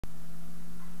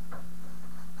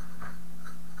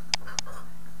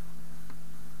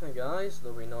guys,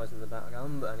 there'll be noise in the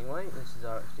background, but anyway, this is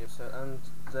our episode, and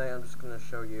today I'm just going to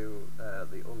show you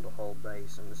the Underworld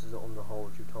base, and this is the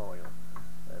Underworld tutorial,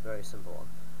 a very simple one.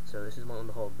 So this is my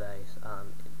Underworld base,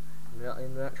 and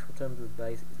in the actual terms of the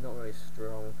base, it's not very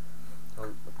strong.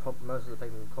 Most of the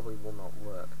pavement probably will not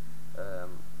work,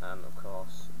 and of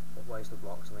course, a waste of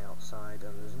blocks on the outside,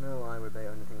 and there's no iron rebate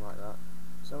or anything like that.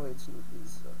 So it's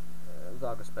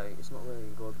Vargas base. It's not really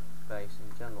a good base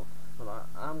in general. But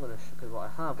I'm going to, because what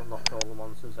I have unlocked all the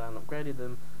monsters and upgraded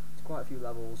them to quite a few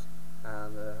levels,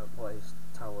 and placed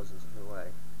towers and away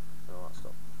and all that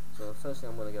stuff. So the first thing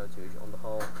I'm going to go to is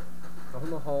Underworld.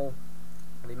 Underworld,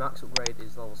 the max upgrade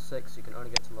is level 6. You can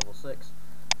only get to level 6,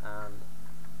 and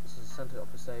this is centered up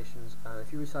for stations. And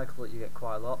if you recycle it, you get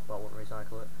quite a lot. But I won't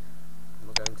recycle it. I'm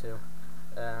not going to.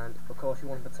 And of course, you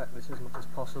want to protect this as much as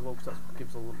possible because that's what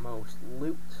gives the most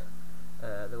loot.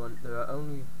 There are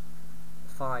only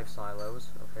 5 silos,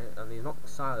 okay, and they're not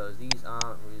silos, these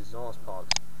are resource pods.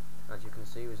 As you can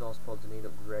see, resource pods need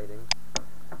upgrading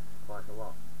quite a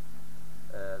lot.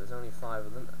 There's only 5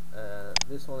 of them.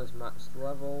 This one is max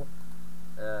level.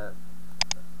 Let's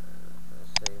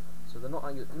see. So they're not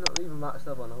even max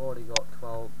level, and I've already got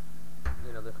 12.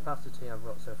 You know, the capacity I've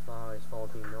got so far is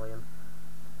 14 million.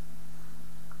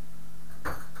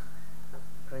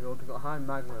 Okay, good. We've got high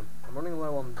magma. I'm running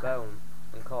low on bone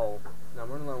and coal. Now I'm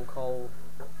running low on coal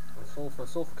and sulfur.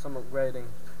 Sulfur because I'm upgrading.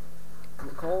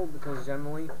 Coal because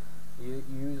generally you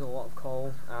use a lot of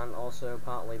coal, and also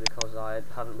partly because I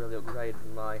haven't really upgraded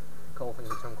my coal things,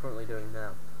 which I'm currently doing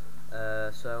now.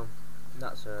 So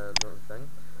that's another thing.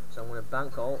 So I'm going to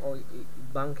bank all.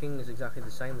 Banking is exactly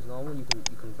the same as normal. You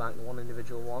can bank one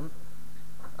individual one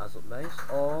as up base,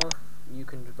 or you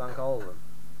can bank all of them.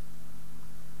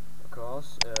 Of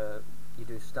course, you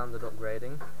do standard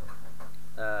upgrading.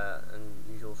 And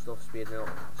usual stuff, speeding up,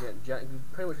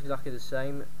 pretty much exactly the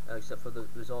same, except for the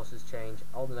resources change.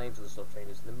 All the names of the stuff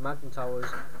changes. The Magnum towers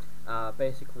are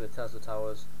basically the Tesla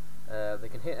towers. They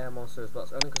can hit air monsters, but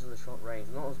that's only because of the short range.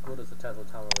 Not as good as the Tesla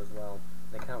tower as well.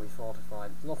 They can't be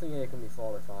fortified. Nothing here can be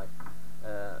fortified,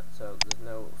 so there's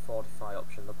no fortify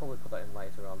option. They'll probably put that in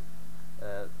later on.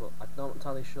 But I'm not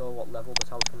entirely sure what level the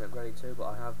towers can be upgraded to, but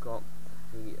I have got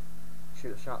the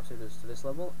sharpshooters to this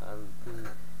level, and the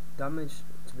damage,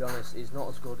 to be honest, is not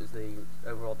as good as the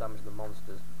overall damage of the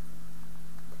monsters.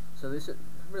 So this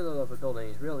really low for building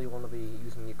is really you want to be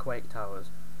using your quake towers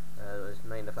as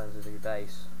main defences of your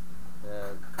base.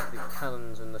 The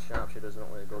cannons and the sharpshooters are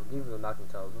not really good, and even the magnum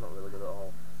towers are not really good at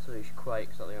all. So you should quake,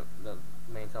 so the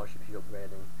main tower should be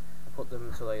upgrading. I put them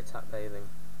until they attack paving.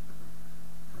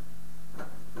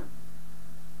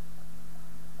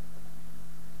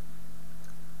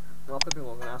 A lot of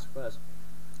people are going to ask first,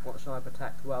 what should I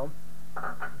protect? Well,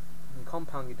 in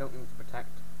compound you don't need to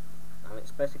protect, and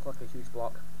it's basically like a huge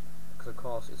block, because of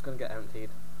course it's going to get emptied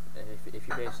if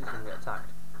your base is going to get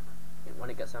attacked. And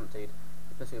when it gets emptied,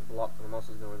 it's basically a block, and the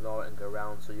monster's going to ignore it and go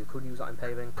around, so you could use that in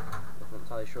paving. I'm not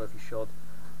entirely sure if you should.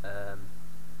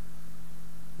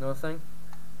 Another thing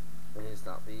is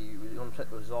that you want to protect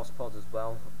the resource pods as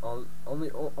well. Only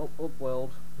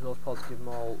Upworld resource pods give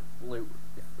more loot,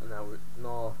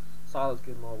 more silos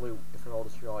give more loot if they're all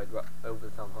destroyed right over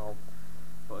the town hall.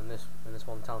 But in this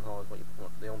one, town hall is what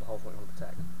the Underworld is what you want to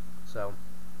protect. So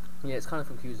yeah, it's kind of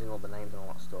confusing, all the names and all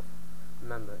that stuff.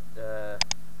 Remember,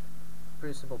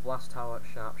 pretty simple: blast tower,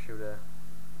 sharpshooter,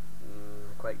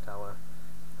 quake tower,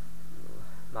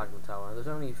 magnum tower. There's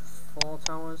only 4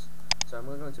 towers, so I'm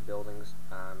going to go into buildings,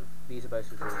 and these are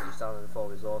basically your standard 4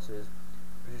 resources.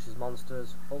 Produces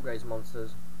monsters, upgrades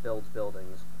monsters, builds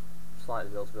buildings,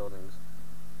 slightly builds buildings,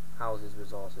 houses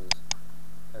resources,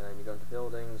 and then you go into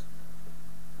buildings,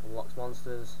 unlocks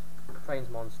monsters, trains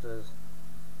monsters,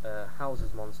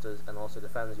 houses monsters, and also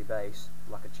defends your base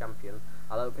like a champion.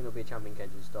 I don't think there'll be a champion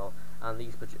cage installed, and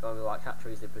these only like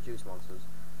hatcheries, they produce monsters.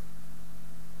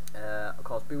 Of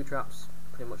course, booby traps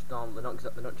pretty much done. They're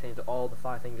not changed at all. The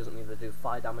fire thing doesn't mean they do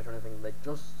fire damage or anything. They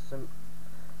just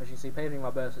as you see, paving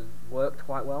my base has worked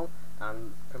quite well,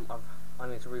 and I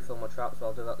need to refill my traps, but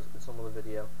I'll do that in some other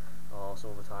video or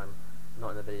some other time,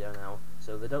 not in the video now.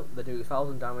 So they do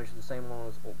 1,000 damage, the same one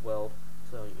as Upworld,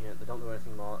 so they don't do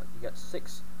anything more. You get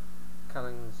 6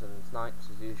 cannons and snipes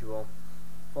as usual,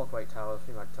 4 quake towers,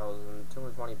 3 mag towers, and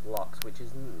 220 blocks, which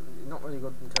is not really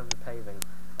good in terms of paving.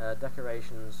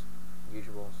 Decorations,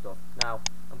 usual stuff. Now,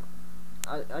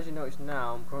 as you notice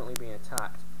now, I'm currently being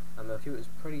attacked, and the computer is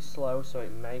pretty slow, so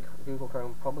Google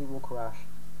Chrome probably will crash.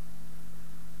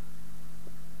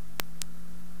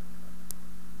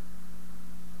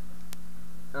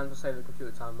 And to save the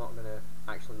computer time, I'm not going to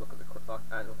actually look at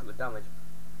the damage.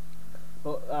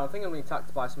 But I think I'm being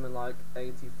attacked by something like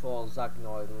 84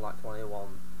 Zagnoid and like 21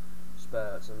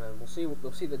 Spurts, and then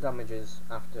we'll see the damages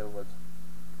afterwards.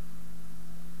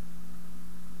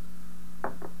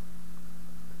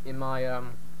 In my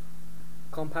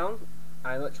compound,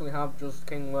 I literally have just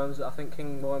King Worms. I think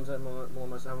King Worms are one of the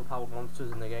most overpowered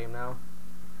monsters in the game now.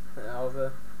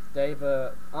 However,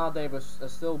 our Dave are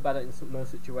still better in most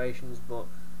situations, but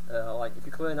like if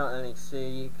you're clearing out an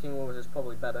NXC, King Worms is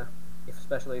probably better,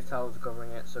 especially if towers are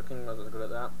covering it. So King Worms are good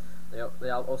at that. They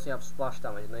also have splash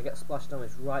damage, and they get splash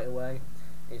damage right away.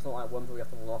 It's not like Worms where you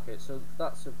have to unlock it, so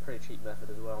that's a pretty cheap method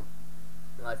as well.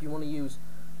 If you want to use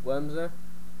Wormser,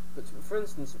 but for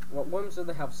instance, Wormser,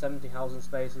 they have 70 housing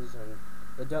spaces, and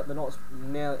they're not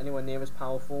anywhere near as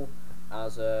powerful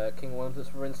as King Wormser.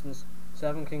 For instance,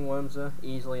 7 King Wormser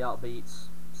easily outbeats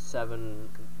 10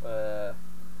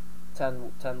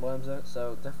 Wormser.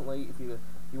 So definitely, if you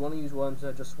want to use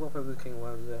Wormser, just swap over with King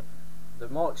Wormser. They're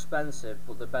more expensive,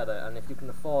 but they're better, and if you can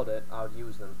afford it, I would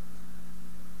use them.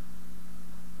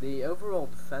 The overall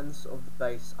defense of the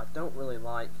base, I don't really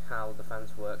like how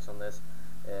defense works on this.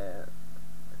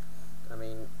 I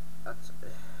mean, I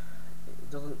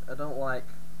don't like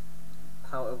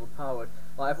how overpowered.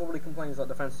 Like everybody complains that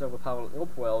defense is overpowered in the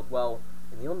Upworld. Well,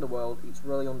 in the Underworld, it's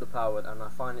really underpowered, and I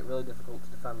find it really difficult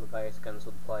to defend the base against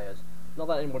other players. Not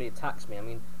that anybody attacks me. I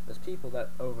mean, there's people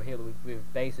that over here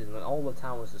with bases, and all the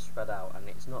towers are spread out, and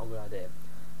it's not a good idea.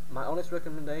 My honest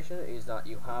recommendation is that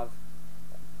you have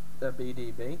a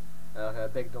BDB, a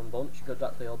big dumb bunch. You go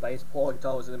back to your base, pull your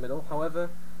towers in the middle. However,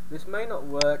 this may not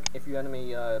work if your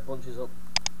enemy bunches up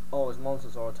all his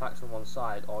monsters or attacks on one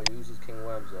side, or uses King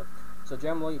Wormser. So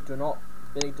generally, do not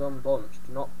big dumb bunch.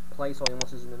 Do not place all your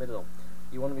monsters in the middle.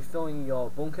 You want to be filling your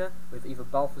bunker with either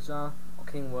Balthazar or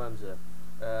King Wormser.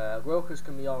 Grokus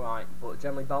can be alright, but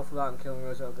generally Balthazar and King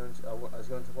Wormser are going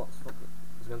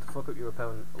to fuck up your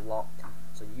opponent a lot.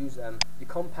 So use them. Your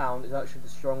compound is actually the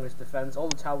strongest defense. All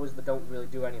the towers that don't really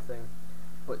do anything,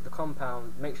 but the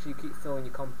compound, make sure you keep filling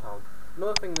your compound.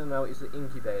 Another thing to note is the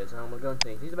incubators, and I'm going to go into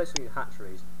these. These are basically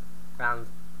hatcheries, and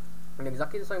in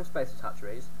exactly the same space as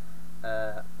hatcheries.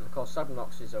 And of course,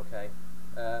 Sabnox is okay,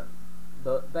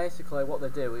 but basically what they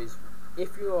do is,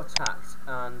 if you're attacked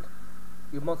and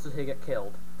your monsters here get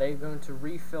killed, they're going to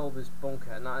refill this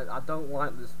bunker, and I don't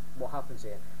like this. What happens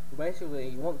here?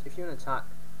 Basically, if you're in attack,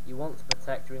 you want to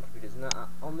protect your incubators, and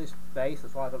on this base,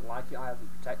 that's why I don't like it. I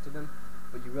haven't protected them,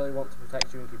 but you really want to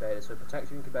protect your incubators. So protect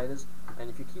your incubators, and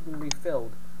if you keep them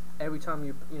refilled, every time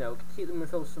you keep them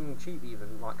refilled with something cheap,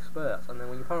 even like spurts, and then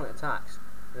when your opponent attacks,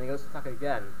 and then he goes to attack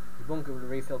again, your bunker will be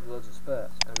refilled with loads of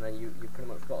spurts, and then you pretty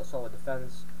much got a solid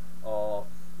defense. Or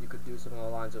you could do something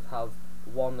along the lines of have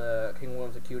one King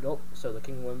Wormser queued up, so the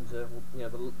King Wormser,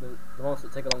 the ones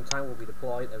that take a long time will be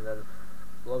deployed, and then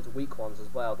loads of weak ones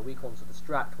as well. The weak ones will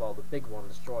distract while the big one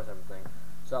destroys everything.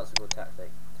 So that's a good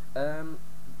tactic.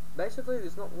 Basically,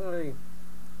 there's not really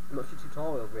much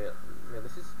tutorial really.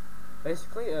 This is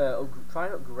basically try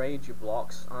and upgrade your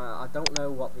blocks. I don't know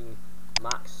what the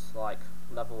max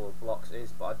level of blocks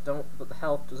is, but the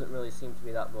health doesn't really seem to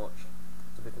be that much.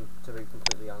 To be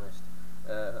completely honest,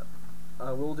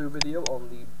 I will do a video on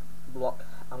the block.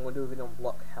 I'm going to do a video on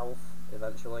block health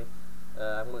eventually.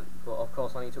 But of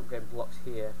course I need to upgrade blocks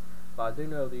here. But I do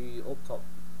know the up top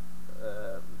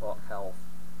block health,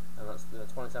 and that's the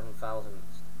 27,000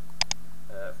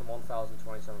 from 1,000 to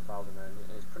 27,000,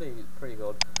 and it's pretty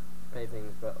good. Made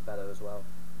things better as well.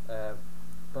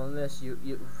 But on this,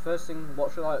 first thing,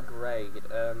 what should I upgrade?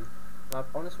 My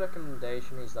honest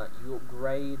recommendation is that you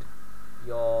upgrade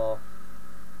your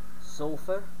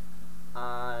sulfur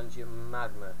and your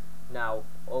magma. Now,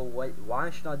 oh wait, why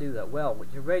should I do that? Well,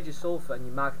 you upgrade your sulfur and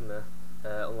your magma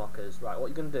unlockers. Right, what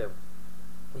you're going to do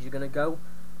is you're going to go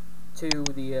to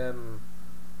the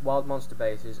wild monster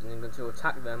bases, and you're going to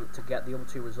attack them to get the other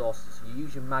 2 resources. So you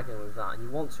use your magma with that, and you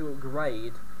want to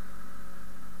upgrade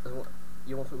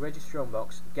your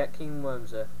strongbox, get King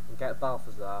Wormser, and get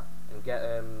Balthazar, and get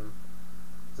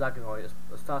Zagonoid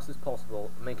as fast as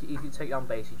possible. Make it easy to take down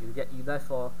bases.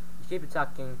 Therefore you keep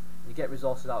attacking. You get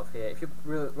resources out of here. If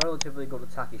you're relatively good at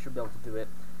attack, you should be able to do it.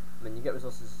 And then you get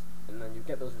resources, and then you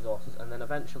get those resources, and then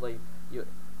eventually you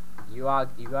are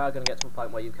going to get to a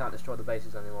point where you can't destroy the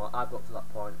bases anymore. I've got to that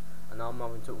point, and now I'm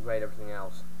having to upgrade everything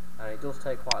else, and it does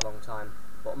take quite a long time.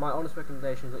 But my honest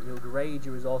recommendation is that you upgrade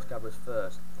your resource gatherers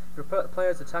first. If your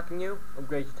player is attacking you,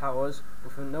 upgrade your towers.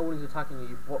 But if no one is attacking you,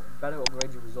 you better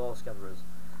upgrade your resource gatherers.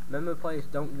 Remember, players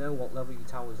don't know what level your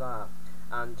towers are,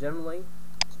 and generally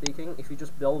speaking, if you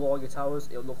just build all your towers,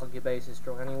 it'll look like your base is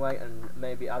strong anyway, and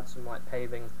maybe add some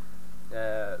paving,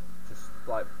 just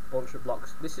like bunch of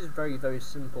blocks. This is very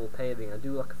simple paving. I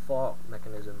do like a fork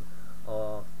mechanism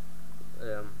or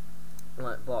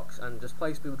like blocks, and just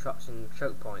place people traps in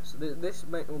choke points. This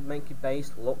will make your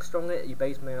base look stronger. Your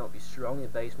base may not be strong. Your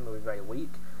base may be very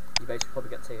weak. Your base will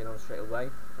probably get taken on straight away.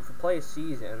 But if the player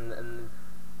sees it, and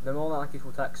they're more likely to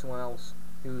attack someone else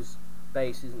whose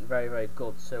base isn't very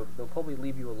good, so they'll probably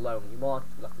leave you alone. You're more likely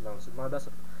to be left alone. So my best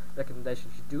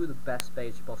recommendation is you do the best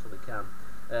base you possibly can.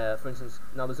 For instance,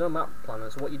 now there's no map planner,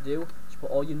 so what you do is you put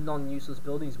all your non-useless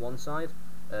buildings one side,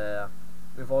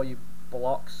 with all your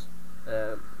blocks.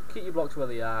 Keep your blocks where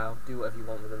they are, do whatever you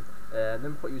want with them,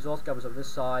 then put your resource gathers on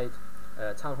this side,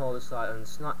 town hall this side,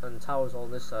 and towers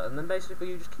on this side, and then basically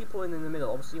you just keep putting in the middle.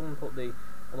 Obviously you want to put the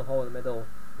hole in the middle,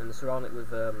 and surround it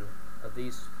with of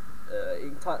these.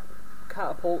 You can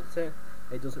catapult it.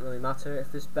 It doesn't really matter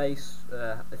if this base,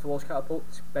 if it was catapult,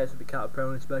 this base would be catapult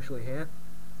prone, especially here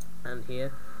and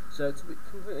here. So to be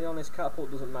completely honest,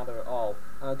 catapult doesn't matter at all,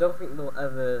 and I don't think they'll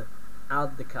ever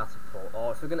add the catapult,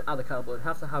 or if they're going to add a catapult, it'd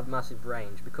have to have massive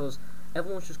range, because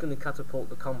everyone's just going to catapult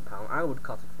the compound. I would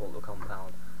catapult the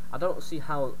compound. I don't see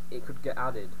how it could get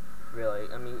added, really.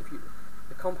 I mean,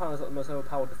 the compound is like the most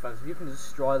overpowered defense. If you can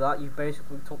destroy that, you've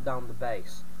basically took down the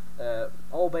base.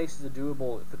 All bases are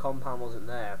doable if the compound wasn't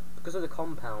there. Because of the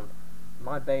compound,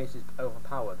 my base is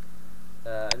overpowered,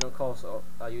 and of course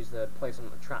I use the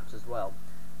placement of traps as well.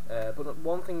 But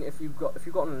one thing, if you've got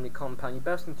an enemy compound, your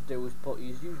best thing to do is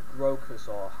use Grokus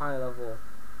or high level,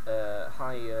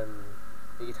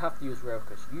 you'd have to use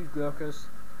Grokus. Use Grokus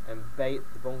and bait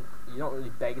the bunk. You're not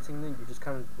really baiting them. You just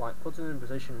kind of like put them in a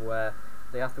position where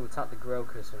they have to attack the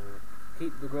Grokus and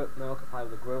keep the them occupied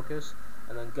with the Grokus,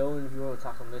 and then go in with your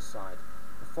attack on this side.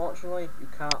 Unfortunately, you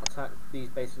can't attack these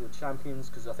bases with champions,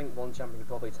 because I think one champion could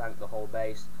probably tank the whole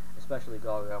base, especially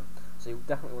Gorgo. So it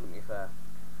definitely wouldn't be fair.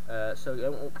 So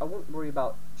I wouldn't worry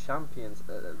about champions.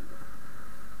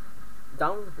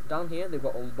 Down here they've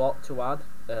got a lot to add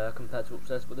compared to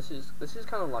upstairs, but this is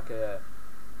kind of like a.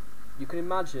 You can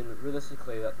imagine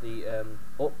realistically that the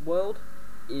Upworld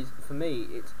is, for me,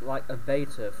 it's like a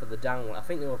beta for the downworld. I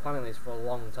think they were planning this for a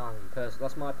long time. That's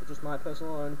just my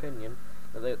personal opinion.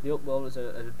 That the Upworld is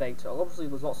a beta. Obviously,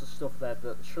 there's lots of stuff there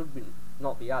that should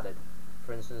not be added.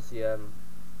 For instance, the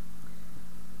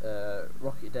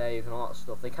Rocket Dave and all that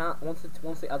stuff. They can't once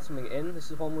they add something in. This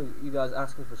is one where you guys are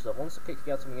asking for stuff. Once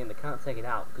they add something in, they can't take it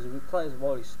out, because the players have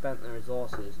already spent their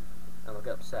resources and they'll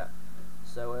get upset.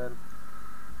 So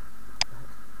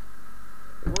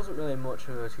it wasn't really much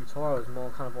of a tutorial. It was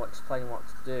more kind of like explaining what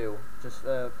to do. Just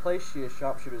place your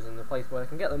sharpshooters in the place where they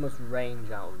can get the most range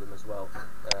out of them as well.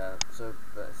 So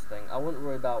that's the thing. I wouldn't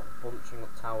worry about bunching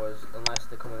up towers unless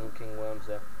they're coming with King Worms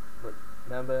there. But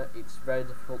remember, it's very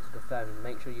difficult to defend.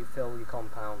 Make sure you fill your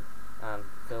compound and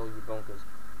fill your bunkers.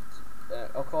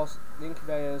 Of course, the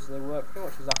incubators, they work pretty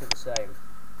much exactly the same.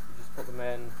 You just put them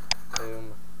in,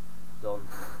 boom, done.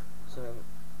 So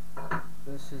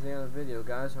this is the end of the video,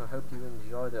 guys, and I hope you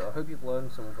enjoyed it. I hope you've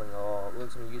learned something or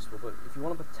learned something useful. But if you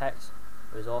want to protect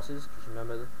resources, just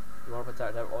remember, you want to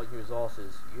protect all your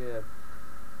resources.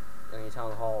 In your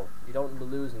town hall, you don't want to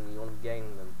be losing them, you want to be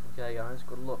gaining them. Okay, guys,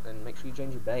 good luck, and make sure you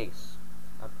change your base.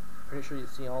 I'm pretty sure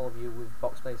you've seen all of you with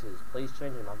box bases. Please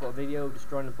change them. I've got a video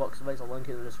destroying the box base. I'll link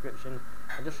it in the description,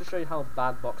 and just to show you how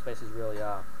bad box bases really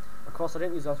are. Of course, I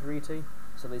didn't use authority,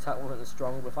 so the attack wasn't as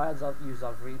strong. But if I had used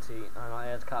authority and I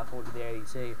had catapulted the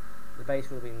ADT, the base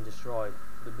would have been destroyed.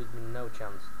 There would have been no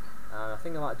chance. And I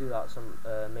think I might do that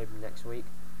maybe next week.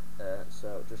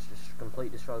 So just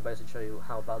complete destroy the base and show you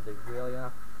how bad they really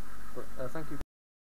are. But thank you.